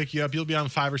 Somebody will pick you up. You'll be on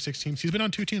 5 or 6 teams. He's been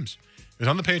on 2 teams. He's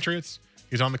on the Patriots.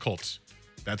 He's on the Colts.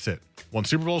 That's it. Won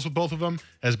Super Bowls with both of them.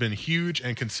 Has been huge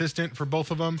and consistent for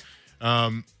both of them.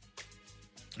 I'm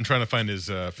trying to find his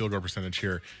field goal percentage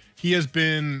here. He has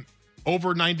been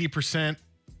over 90%,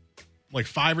 like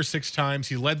 5 or 6 times.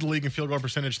 He led the league in field goal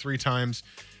percentage 3 times.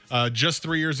 Just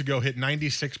 3 years ago, hit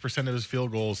 96% of his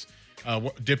field goals.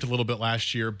 Dipped a little bit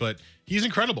last year, but he's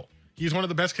incredible. He's one of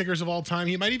the best kickers of all time.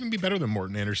 He might even be better than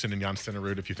Morten Andersen and Jan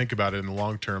Stenerud if you think about it in the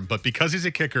long term. But because he's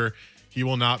a kicker, he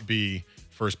will not be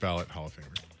first ballot Hall of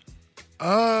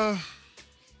Famer.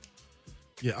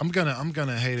 Yeah, I'm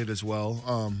gonna hate it as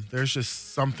well. There's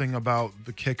just something about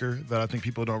the kicker that I think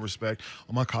people don't respect.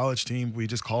 On my college team, we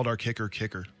just called our kicker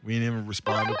Kicker. We didn't even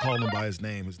respond. We called him by his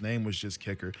name. His name was just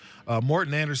Kicker.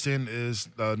 Morten Andersen is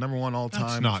the number 1 all time.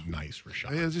 That's not nice,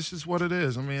 Rashad. Yeah, it's just what it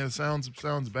is. I mean, it sounds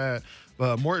bad,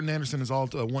 but Morten Andersen is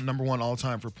number 1 all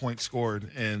time for points scored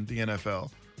in the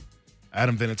NFL.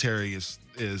 Adam Vinatieri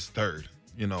is third.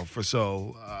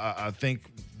 I think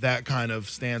that kind of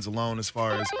stands alone as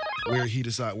far as where he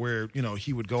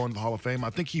he would go into the Hall of Fame.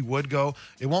 I think he would go.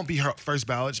 It won't be first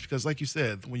ballot because, like you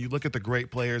said, when you look at the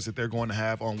great players that they're going to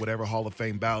have on whatever Hall of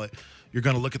Fame ballot, you're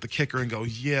going to look at the kicker and go,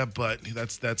 yeah, but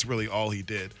that's really all he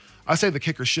did. I say the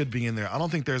kicker should be in there. I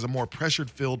don't think there's a more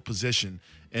pressured-filled position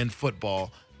in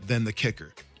football than the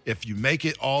kicker. If you make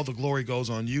it, all the glory goes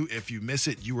on you. If you miss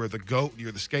it, you are the GOAT,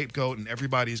 you're the scapegoat, and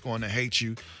everybody's going to hate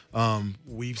you.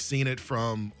 We've seen it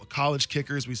from college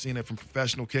kickers. We've seen it from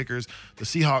professional kickers. The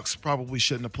Seahawks probably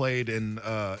shouldn't have played in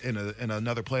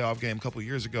another playoff game a couple of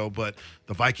years ago, but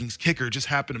the Vikings kicker just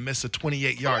happened to miss a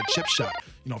 28-yard chip shot.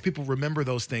 People remember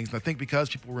those things, and I think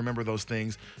because people remember those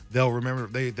things, they'll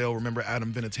remember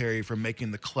Adam Vinatieri for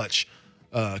making the clutch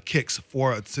kicks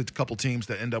for a couple teams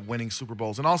that end up winning Super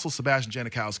Bowls. And also Sebastian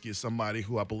Janikowski is somebody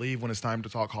who I believe when it's time to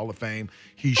talk Hall of Fame,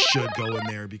 he should go in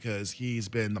there because he's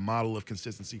been the model of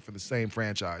consistency for the same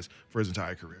franchise for his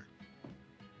entire career.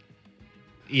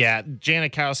 Yeah,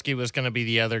 Janikowski was going to be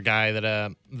the other guy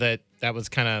that was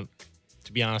kind of,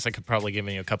 to be honest, I could probably give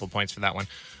you a couple points for that one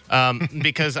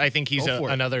because I think he's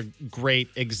another great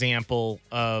example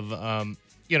of,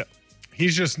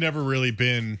 He's just never really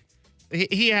been...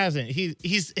 He hasn't.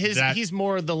 He's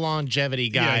more the longevity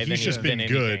guy. Yeah, than he's just been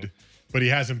good, anything. but he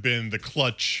hasn't been the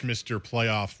clutch Mr.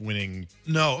 Playoff winning.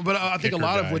 No, but I think a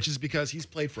lot guy. of which is because he's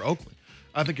played for Oakland.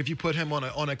 I think if you put him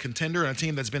on a contender, and a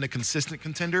team that's been a consistent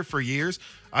contender for years,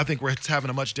 I think we're having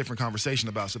a much different conversation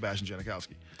about Sebastian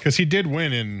Janikowski. Because he did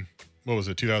win in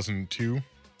 2002.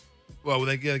 Well,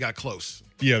 they got close.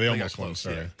 Yeah, they almost got close.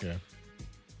 Sorry. Yeah.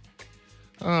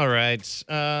 All right.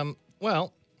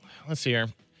 Well, let's see here.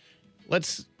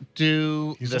 Let's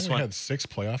do He's this only one. had 6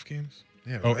 playoff games?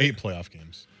 Yeah, Oh, right. 8 playoff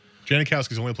games.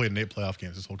 Janikowski's only played in 8 playoff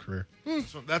games his whole career.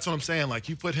 So that's what I'm saying. Like,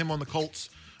 you put him on the Colts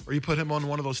or you put him on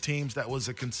one of those teams that was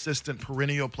a consistent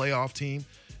perennial playoff team,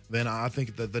 then I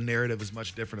think the narrative is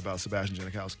much different about Sebastian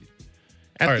Janikowski.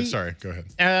 All right, sorry. Go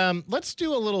ahead. Let's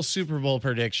do a little Super Bowl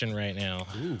prediction right now.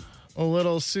 Ooh. A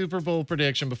little Super Bowl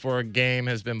prediction before a game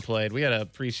has been played. We had a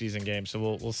preseason game,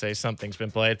 so we'll say something's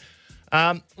been played.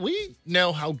 We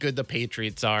know how good the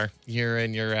Patriots are year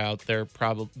in, year out.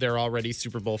 They're already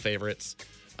Super Bowl favorites.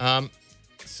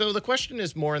 So the question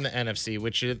is more in the NFC,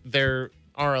 which there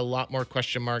are a lot more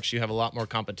question marks. You have a lot more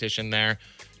competition there,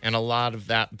 and a lot of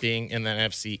that being in the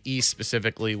NFC East,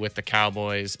 specifically with the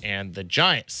Cowboys and the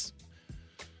Giants.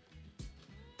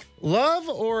 Love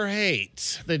or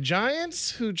hate the Giants,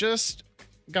 who just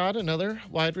got another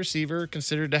wide receiver,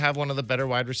 considered to have one of the better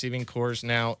wide receiving cores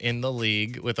now in the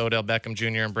league with Odell Beckham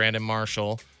Jr. and Brandon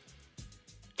Marshall.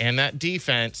 And that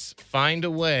defense find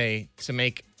a way to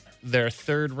make their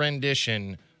third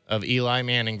rendition of Eli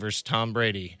Manning versus Tom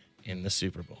Brady in the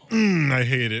Super Bowl. I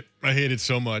hate it. I hate it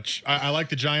so much. I like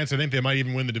the Giants. I think they might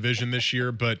even win the division this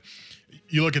year, but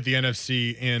you look at the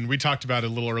NFC, and we talked about it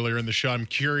a little earlier in the show. I'm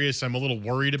curious. I'm a little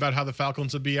worried about how the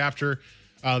Falcons would be after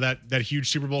that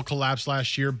huge Super Bowl collapse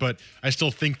last year, but I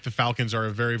still think the Falcons are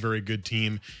a very, very good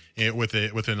team with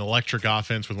an electric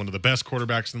offense, with one of the best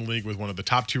quarterbacks in the league, with one of the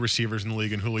top 2 receivers in the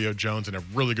league in Julio Jones, and a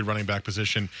really good running back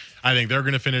position. I think they're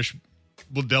going to finish.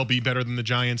 Well, they'll be better than the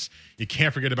Giants. You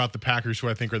can't forget about the Packers, who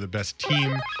I think are the best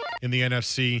team in the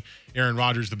NFC. Aaron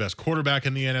Rodgers, the best quarterback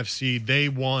in the NFC. They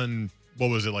won,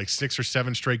 6 or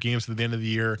 7 straight games at the end of the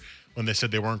year when they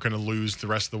said they weren't going to lose the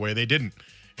rest of the way. They didn't.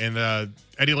 And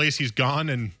Eddie Lacy's gone,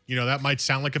 and that might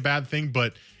sound like a bad thing,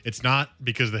 but it's not,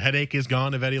 because the headache is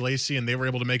gone of Eddie Lacy, and they were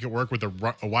able to make it work with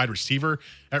a wide receiver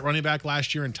at running back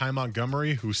last year in Ty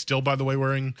Montgomery, who's still, by the way,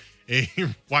 wearing a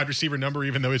wide receiver number,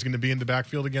 even though he's going to be in the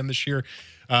backfield again this year.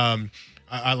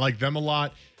 I like them a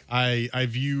lot. I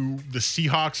view the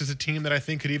Seahawks as a team that I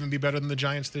think could even be better than the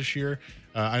Giants this year.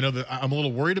 I know that I'm a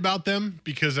little worried about them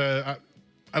because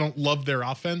I don't love their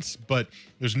offense, but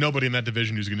there's nobody in that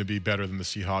division who's going to be better than the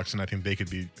Seahawks, and I think they could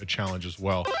be a challenge as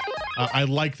well. I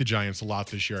like the Giants a lot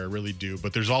this year. I really do.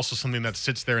 But there's also something that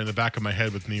sits there in the back of my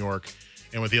head with New York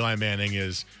and with Eli Manning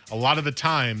is a lot of the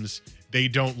times they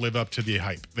don't live up to the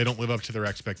hype. They don't live up to their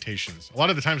expectations. A lot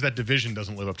of the times that division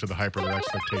doesn't live up to the hype or their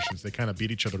expectations. They kind of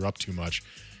beat each other up too much.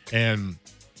 And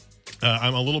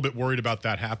I'm a little bit worried about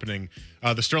that happening.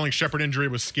 The Sterling Shepard injury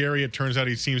was scary. It turns out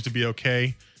he seems to be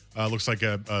okay. Looks like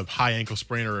a high ankle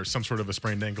sprain or some sort of a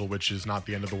sprained ankle, which is not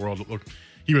the end of the world.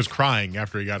 He was crying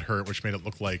after he got hurt, which made it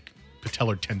look like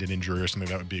patellar tendon injury or something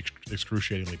that would be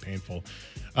excruciatingly painful.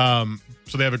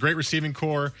 So they have a great receiving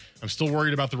core. I'm still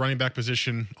worried about the running back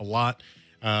position a lot.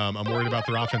 I'm worried about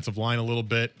their offensive line a little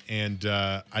bit, and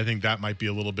I think that might be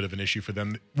a little bit of an issue for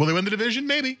them. Will they win the division?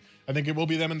 Maybe. I think it will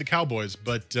be them and the Cowboys,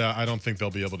 but I don't think they'll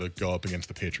be able to go up against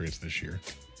the Patriots this year.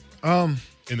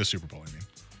 In the Super Bowl, I mean.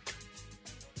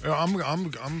 I'm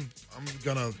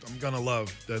gonna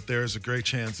love that there's a great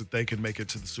chance that they can make it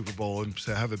to the Super Bowl and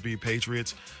to have it be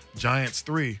Patriots, Giants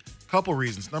 3. Couple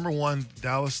reasons. Number one,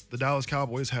 the Dallas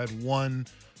Cowboys had one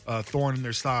thorn in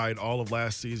their side all of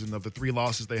last season. Of the 3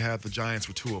 losses they had, the Giants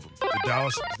were 2 of them. The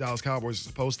Dallas Cowboys are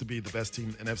supposed to be the best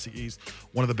team in the NFC East,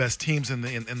 one of the best teams in the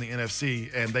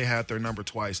NFC, and they had their number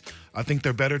twice. I think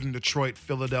they're better than Detroit,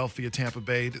 Philadelphia, Tampa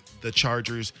Bay, the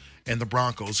Chargers, and the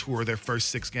Broncos, who are their first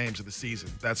 6 games of the season.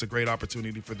 That's a great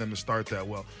opportunity for them to start that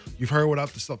well. You've heard what I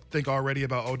think already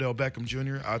about Odell Beckham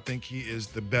Jr. I think he is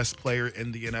the best player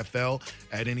in the NFL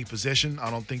at any position.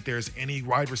 I don't think there's any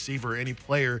wide receiver or any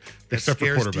player that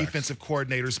scares defensive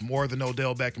coordinators more than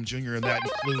Odell Beckham Jr., and that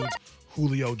includes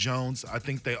Julio Jones. I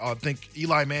think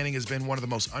Eli Manning has been one of the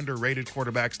most underrated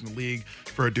quarterbacks in the league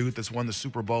for a dude that's won the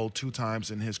Super Bowl 2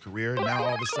 times in his career. Now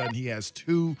all of a sudden he has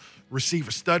 2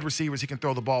 stud receivers he can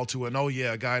throw the ball to, and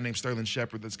a guy named Sterling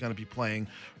Shepard that's going to be playing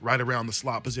right around the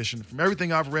slot position. From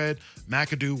everything I've read,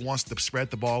 McAdoo wants to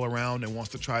spread the ball around and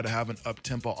wants to try to have an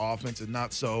up-tempo offense and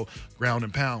not so ground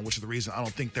and pound, which is the reason I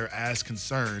don't think they're as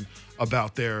concerned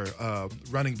about their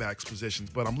running backs positions.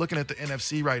 But I'm looking at the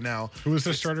NFC right now. Who is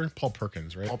their starter? Paul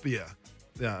Perkins, right?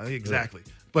 Yeah, exactly.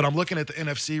 Right. But I'm looking at the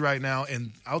NFC right now,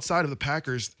 and outside of the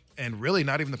Packers, and really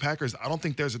not even the Packers, I don't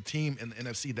think there's a team in the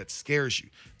NFC that scares you.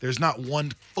 There's not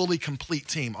one fully complete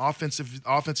team,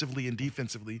 offensively and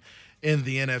defensively, in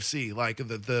the NFC. Like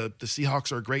the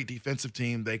Seahawks are a great defensive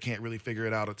team. They can't really figure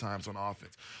it out at times on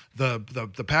offense.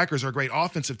 The Packers are a great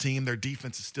offensive team. Their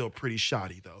defense is still pretty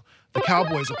shoddy, though. The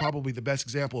Cowboys are probably the best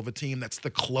example of a team that's the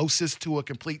closest to a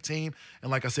complete team.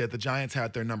 And like I said, the Giants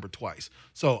had their number twice.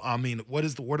 So, I mean, what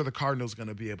are the Cardinals going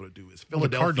to be able to do? Is Philadelphia,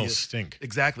 the Cardinals stink.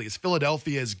 Exactly. Is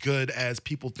Philadelphia as good as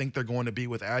people think they're going to be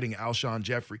with adding Alshon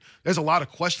Jeffrey? There's a lot of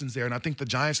questions there, and I think the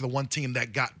Giants are the one team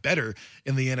that got better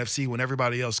in the NFC when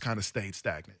everybody else kind of stayed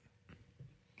stagnant.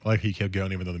 I like he kept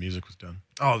going even though the music was done.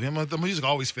 Oh, the music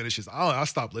always finishes. I'll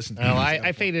stop listening. Oh,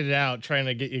 I faded it out trying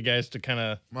to get you guys to kind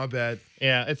of. My bad.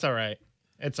 Yeah, it's all right.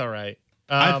 It's all right.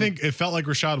 I think it felt like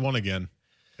Rashad won again.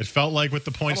 It felt like with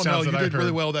the point sounds that I heard. You did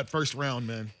really well that first round,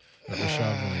 man.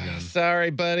 Rashad won again.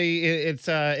 Sorry, buddy. It's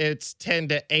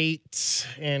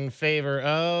 10-8 in favor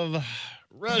of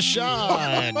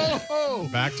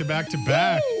Rashad. Back to back to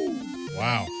back.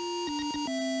 Wow.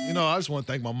 You know, I just want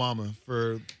to thank my mama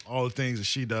for all the things that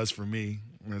she does for me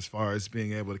as far as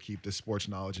being able to keep this sports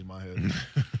knowledge in my head.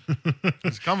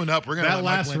 It's coming up. We're going to that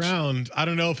last round. I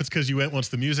don't know if it's because you went once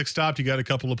the music stopped. You got a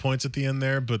couple of points at the end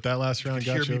there, but that last round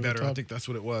got you me better. I think that's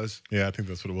what it was. Yeah, I think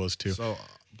that's what it was too. So,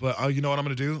 but you know what I'm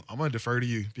going to do? I'm going to defer to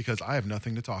you because I have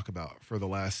nothing to talk about for the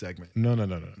last segment. No,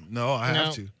 I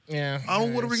have to. Yeah.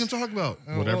 What are we going to talk about?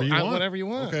 Whatever you want. Whatever you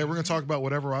want. Okay, we're going to talk about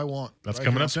whatever I want. That's right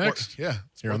coming up next. Yeah.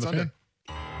 Here on the Fan.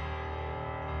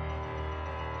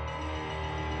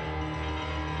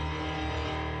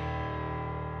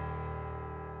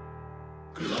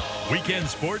 Weekend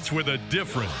sports with a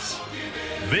difference.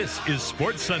 This is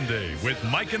Sports Sunday with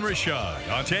Mike and Rashad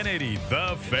on 1080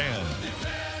 The Fan.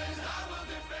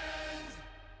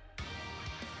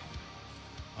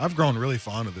 I've grown really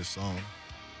fond of this song.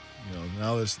 You know,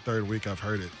 now this third week I've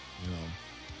heard it. You know,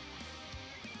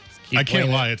 I can't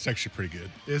lie, it's actually pretty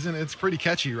good. Isn't it? It's pretty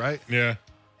catchy, right? Yeah,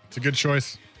 it's a good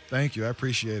choice. Thank you, I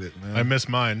appreciate it, man. I miss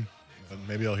mine, but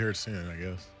maybe I'll hear it soon, I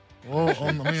guess. Well,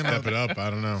 step it up.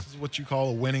 I don't know. This is what you call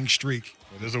a winning streak.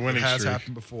 It is a winning streak. It has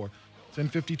happened before.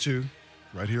 10:52,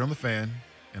 right here on the Fan,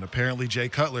 and apparently Jay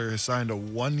Cutler has signed a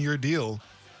 1-year deal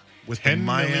with the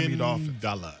Miami Dolphins.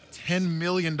 $10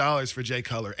 million for Jay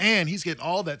Cutler, and he's getting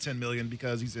all that $10 million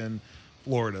because he's in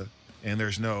Florida and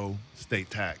there's no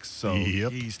state tax, so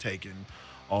he's taking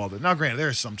all the. Now, granted,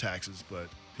 there's some taxes, but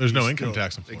there's no income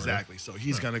tax in Florida. Exactly. So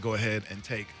he's going to go ahead and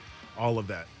take all of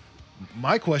that.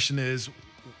 My question is,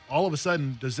 all of a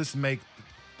sudden, does this make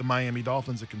the Miami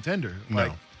Dolphins a contender?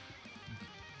 No.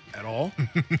 at all.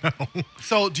 No.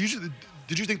 So did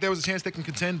you think there was a chance they can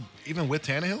contend even with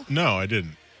Tannehill? No, I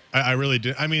didn't. I really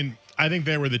did. I mean, I think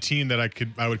they were the team that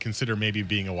I would consider maybe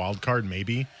being a wild card.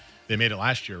 Maybe they made it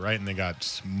last year, right? And they got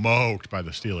smoked by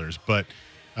the Steelers. But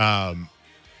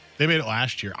they made it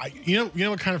last year. You know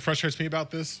what kind of frustrates me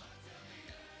about this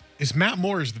is Matt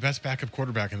Moore is the best backup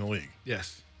quarterback in the league.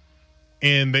 Yes.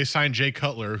 And they signed Jay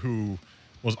Cutler, who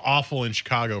was awful in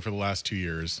Chicago for the last 2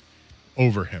 years,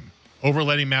 over him, over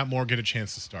letting Matt Moore get a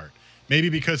chance to start. Maybe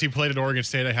because he played at Oregon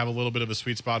State, I have a little bit of a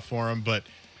sweet spot for him. But,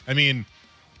 I mean,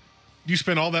 you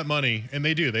spend all that money, and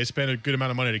they do. They spend a good amount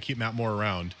of money to keep Matt Moore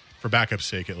around, for backup's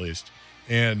sake at least.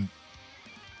 And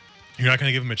you're not going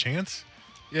to give him a chance?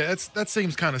 Yeah, that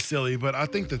seems kind of silly, but I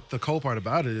think that the cool part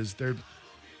about it is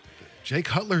Jay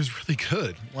Cutler is really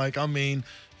good. Like, I mean,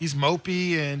 he's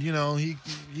mopey and,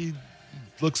 he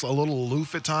looks a little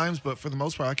aloof at times, but for the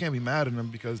most part, I can't be mad at him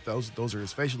because those are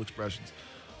his facial expressions.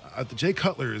 Jay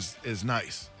Cutler is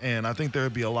nice, and I think there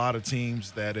would be a lot of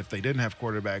teams that if they didn't have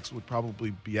quarterbacks would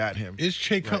probably be at him. Is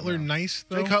Jay Cutler nice,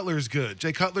 though? Jay Cutler is good.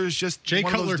 Jay Cutler is just Jay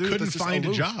one Cutler of those dudes couldn't find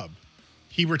a job.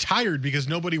 He retired because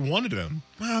nobody wanted him.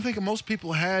 Well, I think most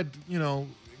people had,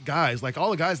 guys. Like,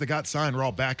 all the guys that got signed were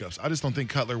all backups. I just don't think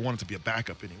Cutler wanted to be a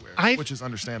backup anywhere, which is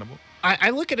understandable. I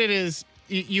look at it as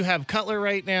you have Cutler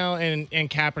right now and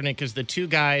Kaepernick as the two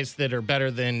guys that are better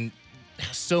than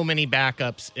so many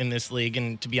backups in this league.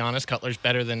 And to be honest, Cutler's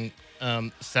better than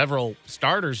several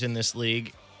starters in this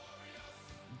league.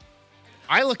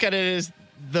 I look at it as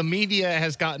the media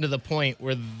has gotten to the point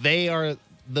where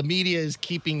the media is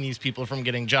keeping these people from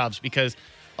getting jobs because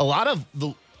a lot of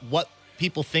what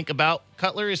people think about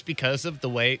Cutler is because of the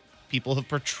way people have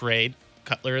portrayed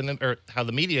Cutler or how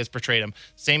the media has portrayed him.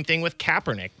 Same thing with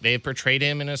Kaepernick. They have portrayed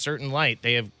him in a certain light.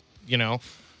 They have,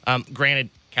 granted,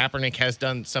 Kaepernick has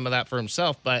done some of that for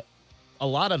himself, but a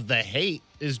lot of the hate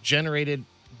is generated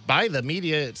by the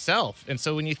media itself. And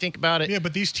so when you think about it, yeah,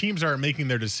 but these teams aren't making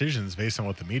their decisions based on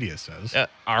what the media says.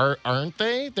 Aren't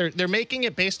they? They're making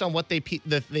it based on what they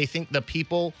think the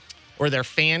people or their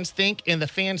fans think, and the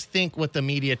fans think what the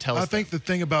media tells them. I think the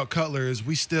thing about Cutler is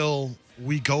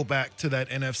we go back to that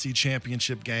NFC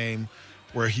Championship game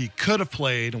where he could have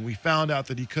played, and we found out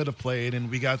that he could have played,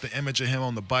 and we got the image of him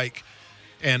on the bike.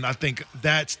 And I think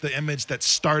that's the image that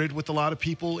started with a lot of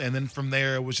people. And then from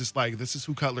there, it was just like, this is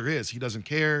who Cutler is. He doesn't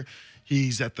care.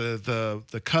 He's at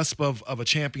the cusp of a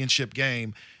championship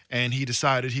game. And he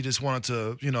decided he just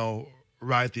wanted to,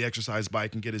 ride the exercise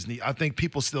bike and get his knee. I think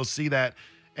people still see that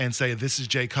and say, this is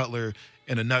Jay Cutler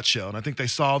in a nutshell. And I think they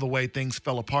saw the way things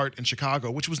fell apart in Chicago,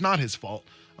 which was not his fault.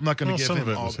 I'm not going to give him some of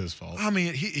it all. Was his fault. I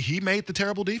mean, he made the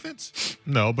terrible defense.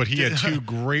 No, but he had two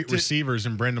great receivers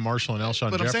in Brandon Marshall and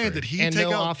Alshon Jeffrey. But I'm saying, did he get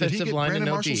Brandon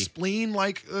Marshall's spleen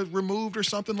removed or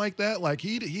something like that? Like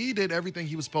he did everything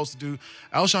he was supposed to do.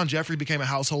 Alshon Jeffrey became a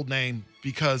household name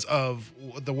because of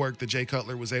the work that Jay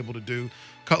Cutler was able to do.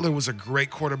 Cutler was a great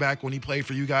quarterback when he played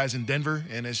for you guys in Denver,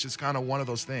 and it's just kind of one of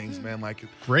those things, man. Like,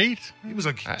 great.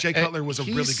 Jay Cutler was a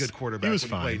really good quarterback when he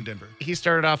played in Denver. He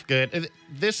started off good.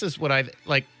 This is what I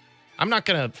like. I'm not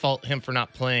going to fault him for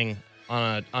not playing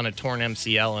on a torn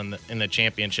MCL in the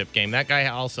championship game. That guy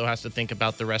also has to think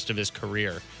about the rest of his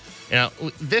career.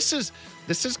 This is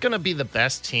going to be the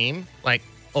best team, like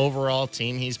overall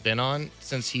team he's been on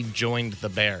since he joined the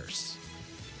Bears.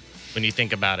 When you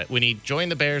think about it, when he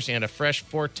joined the Bears, he had a fresh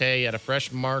Forte, he had a fresh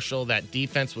Marshall. That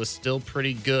defense was still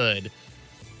pretty good.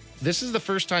 This is the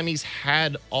first time he's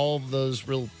had all of those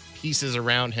real pieces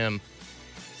around him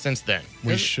since then.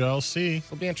 We shall see.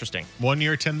 It'll be interesting. 1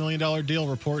 year, $10 million deal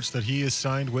reports that he is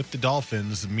signed with the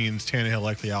Dolphins. It means Tannehill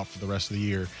likely out for the rest of the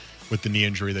year with the knee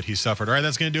injury that he suffered. All right,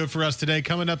 that's going to do it for us today.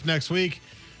 Coming up next week,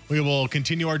 we will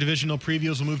continue our divisional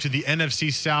previews. We'll move to the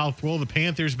NFC South. Will the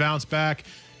Panthers bounce back?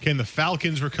 Can the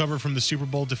Falcons recover from the Super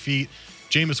Bowl defeat?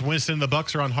 Jameis Winston and the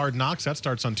Bucs are on Hard Knocks. That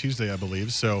starts on Tuesday, I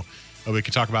believe. So we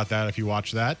could talk about that if you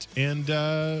watch that. And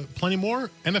plenty more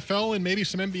NFL and maybe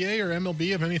some NBA or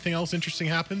MLB if anything else interesting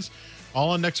happens. All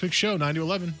on next week's show, 9 to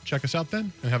 11. Check us out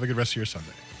then, and have a good rest of your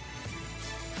Sunday.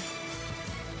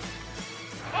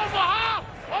 Omaha!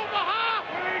 Omaha!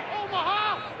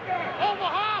 Omaha!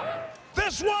 Omaha!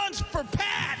 This one's for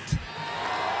Pat!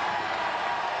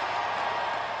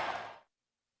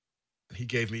 He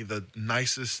gave me the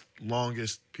nicest,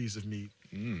 longest piece of meat.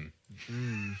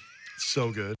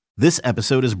 So good. This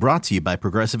episode is brought to you by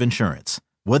Progressive Insurance.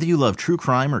 Whether you love true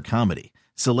crime or comedy,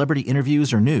 celebrity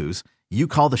interviews or news, you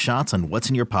call the shots on what's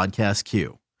in your podcast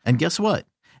queue. And guess what?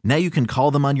 Now you can call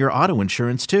them on your auto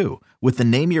insurance too with the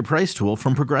Name Your Price tool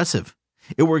from Progressive.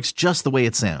 It works just the way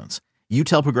it sounds. You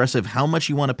tell Progressive how much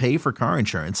you want to pay for car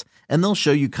insurance, and they'll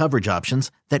show you coverage options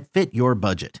that fit your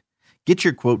budget. Get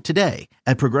your quote today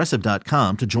at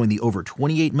Progressive.com to join the over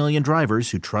 28 million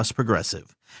drivers who trust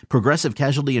Progressive. Progressive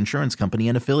Casualty Insurance Company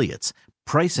and Affiliates.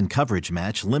 Price and coverage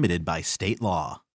match limited by state law.